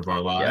big part of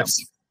our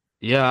lives.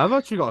 Yeah, I've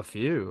actually got a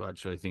few.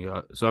 So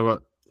I've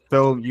got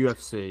film,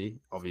 UFC,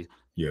 obviously.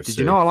 UFC. Did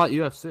you know I like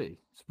UFC?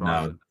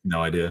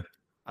 No idea.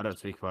 I don't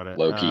speak about it.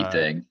 Low key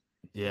thing.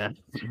 Yeah,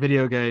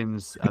 video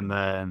games and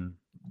then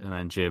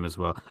gym as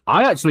well.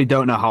 I actually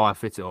don't know how I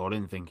fit it all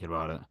in thinking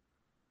about it.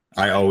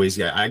 I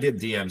get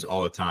DMs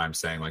all the time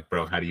saying like,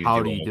 bro, how do you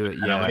do it?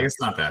 Yeah, like, it's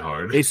not that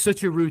hard. It's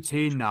such a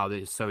routine now that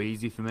it's so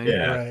easy for me.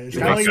 Yeah, right. It's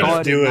kind of like you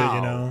just do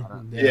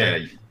it, Yeah,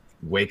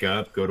 wake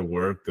up, go to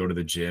work, go to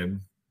the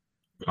gym,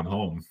 come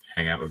home,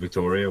 hang out with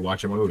Victoria,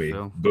 watch a movie.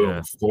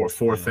 Boom,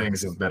 four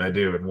things that I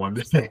do in one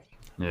day.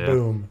 Yeah.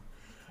 Boom.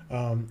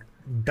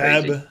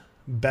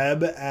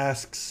 Beb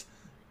asks,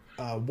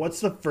 what's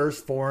the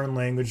first foreign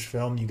language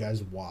film you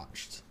guys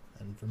watched?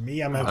 And for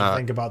me, I'm going to have to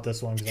think about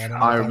this one because I don't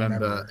know. I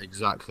remember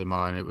exactly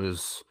mine. It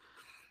was,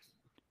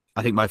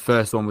 I think my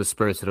first one was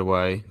Spirited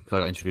Away because I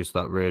got introduced to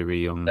that really,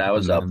 really young. That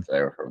was up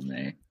there for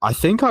me. I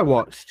think I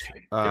watched,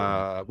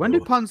 when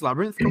did Pan's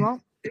Labyrinth come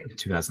out?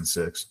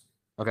 2006.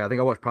 Okay, I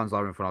think I watched Pan's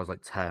Labyrinth when I was like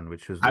 10,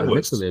 which was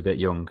literally a bit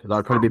young. That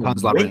would probably be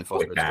Pan's Labyrinth.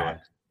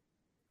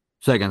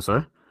 Say again,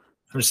 sorry.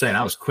 I'm just saying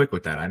I was quick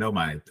with that. I know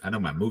my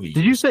movie.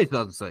 Did you say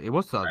 2006? It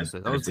was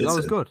 2006. That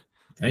was good.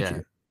 Thank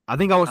you. I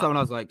think I watched that when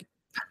I was like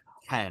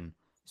 10,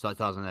 so like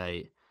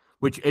 2008.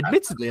 Which,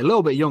 admittedly, a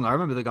little bit young. I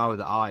remember the guy with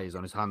the eyes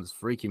on his hands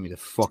freaking me the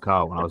fuck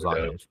out when I was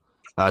that age.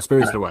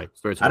 Spirited Away.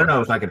 I don't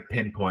know if I could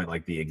pinpoint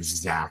like the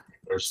exact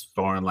first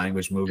foreign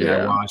language movie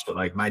I watched, but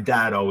like my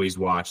dad always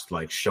watched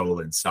like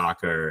Shaolin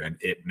Soccer and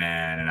Ip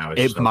Man, and I was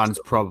Ip Man's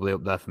probably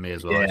up there for me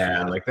as well.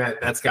 Yeah, like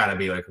that's got to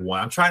be like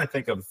one. I'm trying to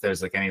think of if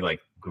there's like any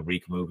like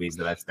Greek movies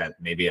that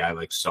maybe I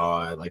like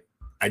saw. Like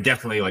I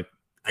definitely like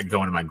I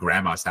go into my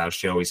grandma's house.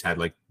 She always had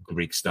like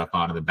Greek stuff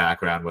on in the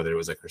background, whether it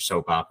was like her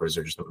soap operas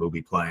or just a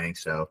movie playing.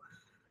 So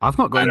I've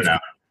not gone to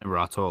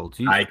at all.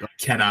 I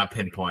cannot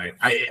pinpoint.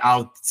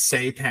 I'll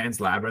say Pan's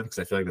Labyrinth because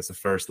I feel like that's the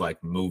first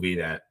like movie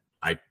that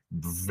I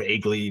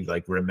vaguely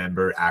like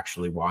remember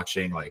actually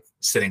watching, like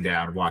sitting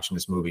down watching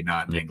this movie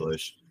not in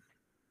English.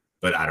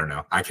 But I don't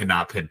know. I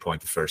cannot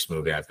pinpoint the first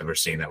movie I've ever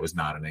seen that was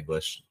not in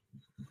English.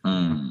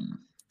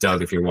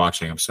 Doug, if you're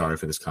watching, I'm sorry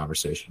for this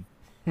conversation.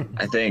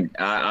 I think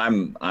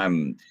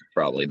I'm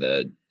probably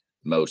the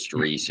most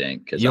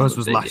recent because yours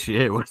was last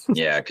year.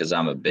 Yeah, because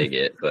I'm a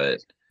bigot,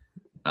 but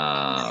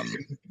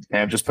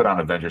and just put on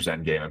Avengers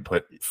Endgame and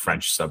put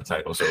French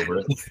subtitles over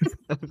it.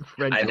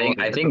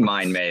 I think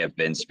mine may have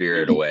been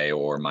Spirited Away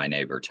or My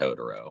Neighbor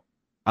Totoro.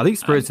 I think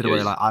Spirited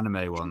Away, like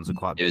anime ones, are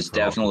quite. It was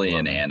definitely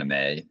an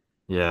anime.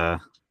 Yeah,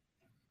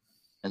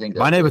 I think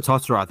My Neighbor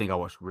Totoro. I think I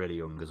watched really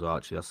young as well.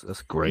 Actually,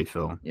 that's a great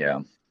film. Yeah,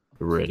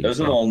 really. Those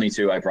are the only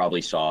two I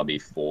probably saw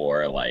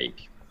before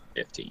like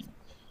 15.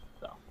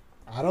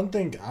 I don't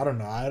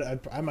know.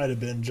 I might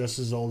have been just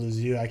as old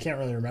as you. I can't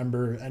really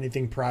remember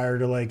anything prior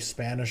to like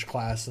Spanish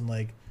class in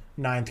like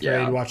 9th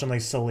grade watching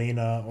like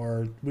Selena,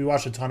 or we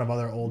watched a ton of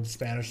other old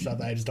Spanish stuff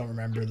that I just don't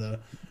remember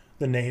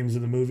the names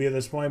of the movie at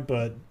this point.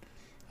 But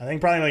I think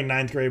probably like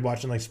 9th grade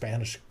watching like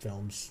Spanish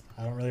films.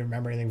 I don't really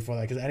remember anything before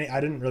that because I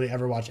didn't really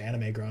ever watch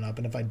anime growing up,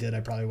 and if I did, I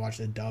probably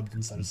watched it dubbed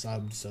instead of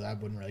subbed, so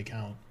that wouldn't really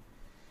count.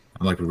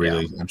 I'm like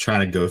I'm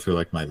trying to go through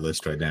like my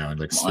list right now and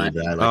like see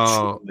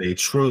that. Like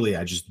truly,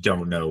 I just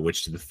don't know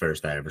which is the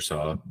first I ever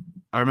saw.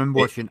 I remember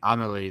watching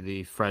Amelie,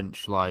 the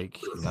French like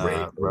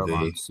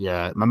romance.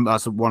 Yeah,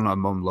 that's one my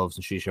mum loves,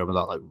 and she showed me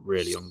that like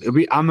really young. It'll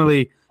be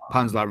Amelie,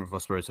 Pan's Labyrinth, or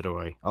Spirited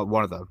Away.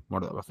 One of them,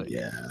 I think.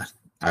 Yeah,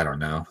 I don't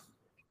know.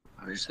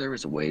 I wish there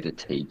was a way to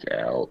take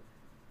out.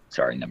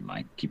 Sorry, never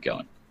mind. Keep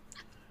going.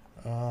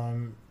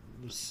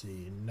 Let's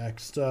see.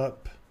 Next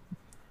up,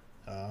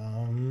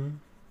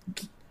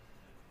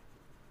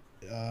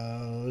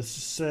 let's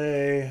just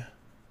say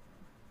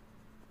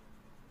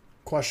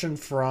question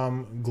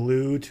from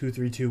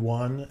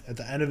Glue2321. At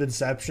the end of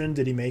Inception,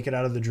 did he make it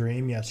out of the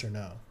dream? Yes or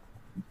no?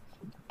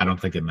 I don't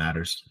think it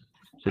matters.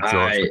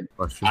 I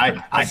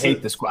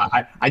hate this.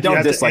 I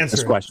don't dislike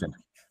this question.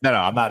 No,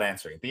 I'm not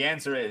answering. The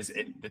answer is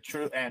the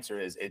true answer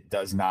is it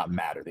does not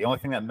matter. The only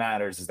thing that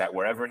matters is that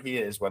wherever he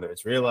is, whether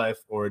it's real life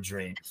or a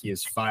dream, he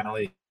is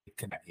finally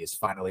connected. He is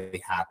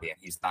finally happy, and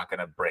he's not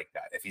going to break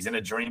that. If he's in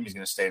a dream, he's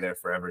going to stay there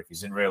forever. If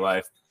he's in real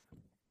life,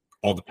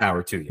 all the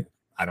power to you.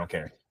 I don't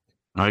care.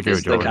 I agree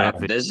with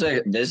Jordan. This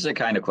is a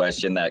kind of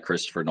question that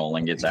Christopher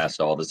Nolan gets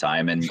asked all the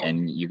time,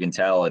 and you can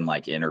tell in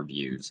like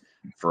interviews.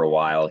 For a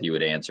while, he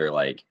would answer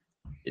like,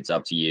 "It's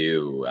up to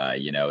you."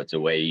 It's a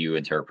way you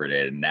interpret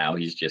it. And now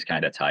he's just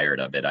kind of tired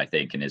of it, I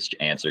think, and his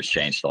answers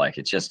changed to like,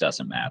 it just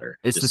doesn't matter.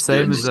 It's the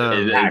same as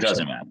it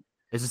doesn't matter.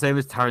 It's the same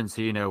as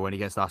Tarantino when he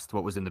gets asked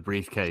what was in the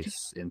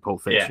briefcase in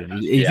Pulp Fiction.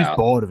 Yeah. He's just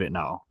bored of it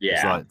now. Yeah,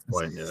 it's like,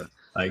 point, yeah.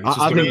 Like,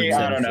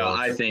 I don't know.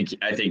 I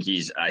think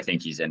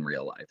he's in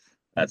real life.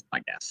 That's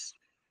my guess.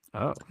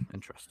 Oh,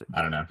 interesting.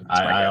 I don't know.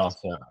 I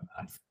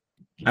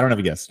don't have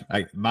a guess.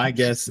 My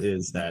guess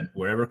is that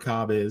wherever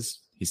Cobb is,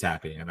 he's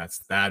happy, and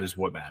that is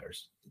what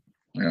matters.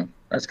 Yeah,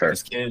 that's fair.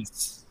 His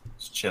kids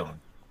just chilling.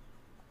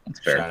 That's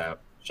fair.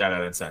 Shout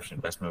out Inception,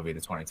 best movie of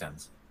the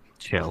 2010s.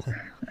 Chill.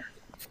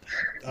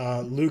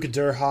 Luke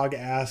Durhog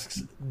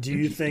asks, do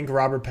you think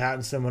Robert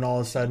Pattinson, when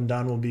all is said and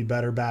done, will be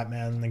better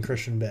Batman than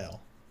Christian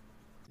Bale?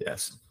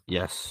 Yes.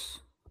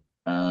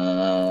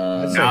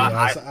 I'd say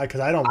yes, because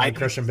I don't like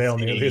Christian Bale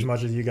nearly as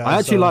much as you guys. I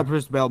actually like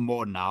Christian Bale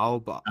more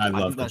now, but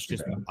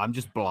I'm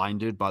just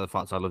blinded by the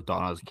fact I loved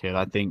Don as a kid.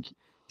 I think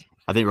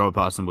Robert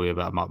Pattinson will be a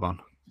better Batman.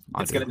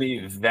 It's going to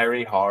be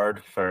very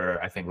hard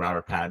for, I think,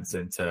 Robert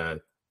Pattinson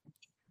to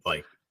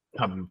like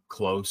come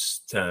close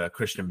to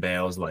Christian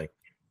Bale's like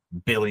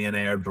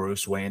billionaire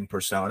Bruce Wayne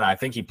persona. I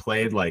think he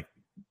played like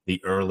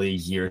the early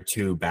year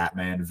 2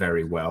 Batman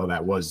very well.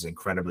 That was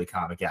incredibly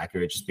comic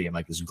accurate, just being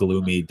like this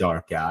gloomy,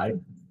 dark guy.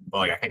 But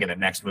like, I think in the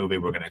next movie,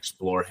 we're going to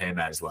explore him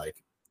as like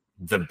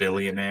the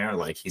billionaire.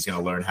 Like, he's going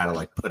to learn how to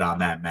like put on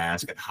that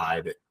mask and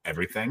hide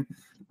everything.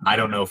 I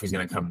don't know if he's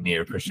going to come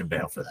near Christian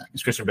Bale for that,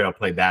 because Christian Bale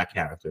played that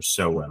character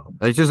so well.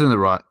 It's just in the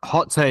right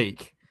hot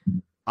take.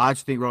 I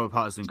actually think Robert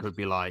Pattinson could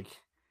be like,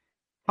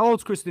 how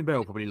old's Christian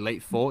Bale? Probably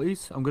late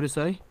 40s, I'm going to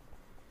say.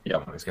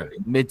 Yeah,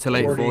 mid to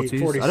late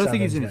 40s. I don't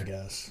think he's in. I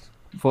guess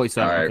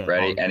 47. All right, okay,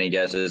 ready? Any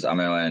guesses? I'm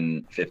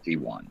going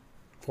 51.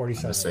 47.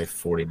 I'm going to say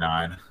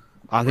 49.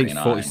 I think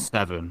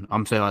 47.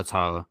 I'm saying that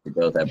Tyler. We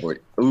both have 40.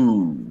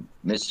 Ooh,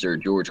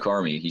 Mr. George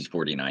Carmy, he's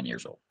 49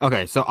 years old.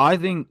 Okay, so I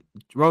think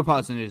Robert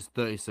Pattinson is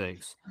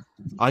 36.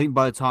 I think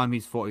by the time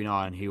he's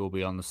 49, he will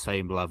be on the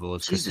same level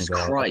as Jesus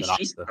Christian Bale. Christ,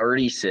 he's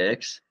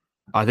 36.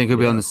 I think he'll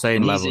be on the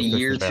same level. He's as a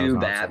year Christian 2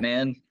 Bale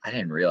Batman. I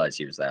didn't realize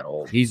he was that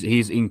old. He's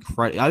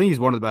incredible. I think he's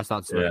one of the best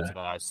actors today.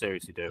 I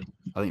seriously do.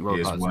 I think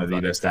Robert Pattinson is one of the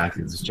best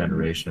actors of this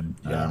generation.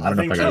 Yeah, I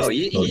don't know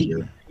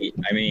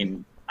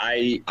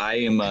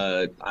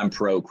if I'm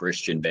pro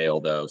Christian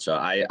Bale though, so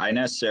I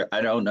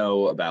don't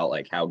know about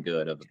like how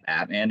good of a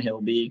Batman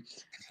he'll be.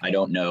 I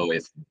don't know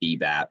if the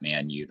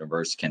Batman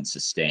universe can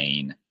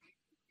sustain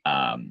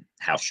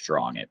how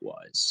strong it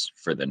was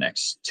for the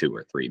next 2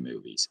 or 3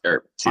 movies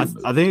or 2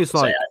 movies. I think it's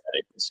like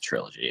it's a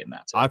trilogy, and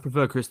that's it. I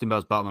prefer Christian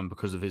Bale's Batman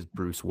because of his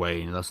Bruce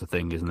Wayne. That's the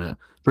thing, isn't it?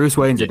 Bruce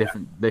Wayne's a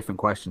different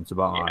question to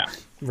Batman. Yeah.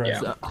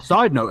 Right. Yeah.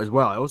 Side note as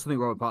well, I also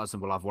think Robert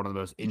Pattinson will have one of the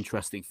most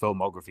interesting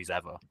filmographies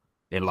ever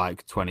in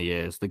like 20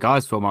 years. The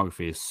guy's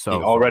filmography is so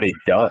he already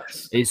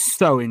does. It's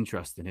so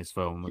interesting, his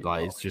film.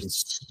 Like it's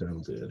just so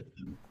good.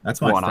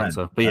 That's my friend.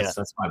 Answer. But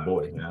that's my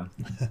boy, you know.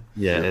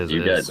 Yeah, it is.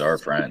 You guys are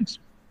friends.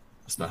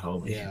 It's the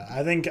homie. Yeah,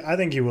 I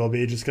think he will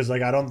be, just because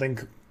like I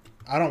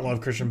don't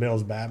love Christian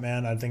Bale's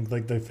Batman. I think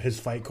like his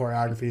fight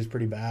choreography is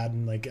pretty bad,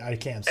 and like I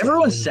can't.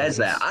 Everyone says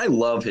that. I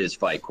love his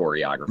fight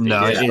choreography.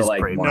 No, it's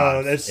like pretty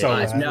no, it's so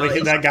bad. No,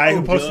 like that guy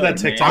who posted that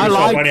TikTok is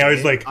so funny. I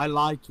was like, I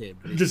like him.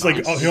 Just like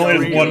he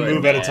only has one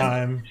move at a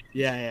time.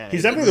 Yeah.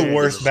 He's definitely the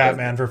worst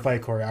Batman for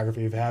fight choreography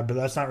we've had, but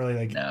that's not really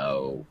like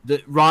no. The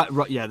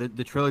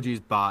trilogy is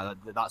bad.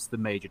 That's the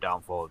major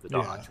downfall of the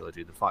Dark Knight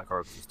trilogy. The fight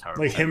choreography is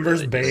terrible. Like him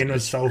versus Bane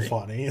was so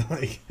funny.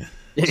 Like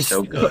it's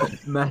so good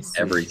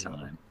every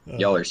time.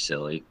 Y'all are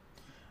silly.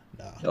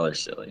 No. Y'all are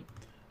silly.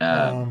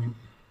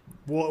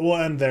 We'll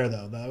end there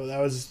though. That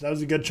was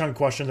a good chunk of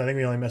questions. I think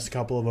we only missed a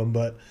couple of them,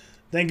 but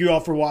thank you all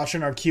for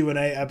watching our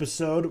Q&A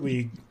episode.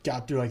 We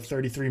got through like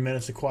 33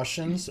 minutes of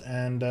questions,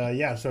 and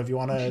so if you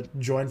want to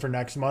join for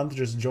next month,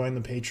 just join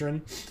the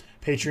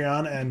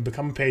Patreon and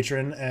become a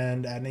patron,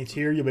 and at any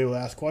tier you'll be able to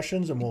ask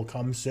questions, and we'll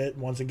come sit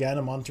once again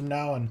a month from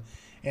now and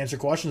answer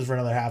questions for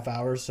another half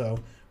hour. So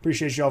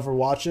appreciate you all for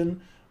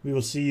watching. We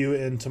will see you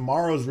in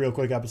tomorrow's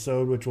ReelQuick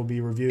episode, which will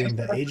be reviewing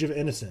The Age of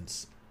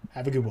Innocence.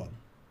 Have a good one.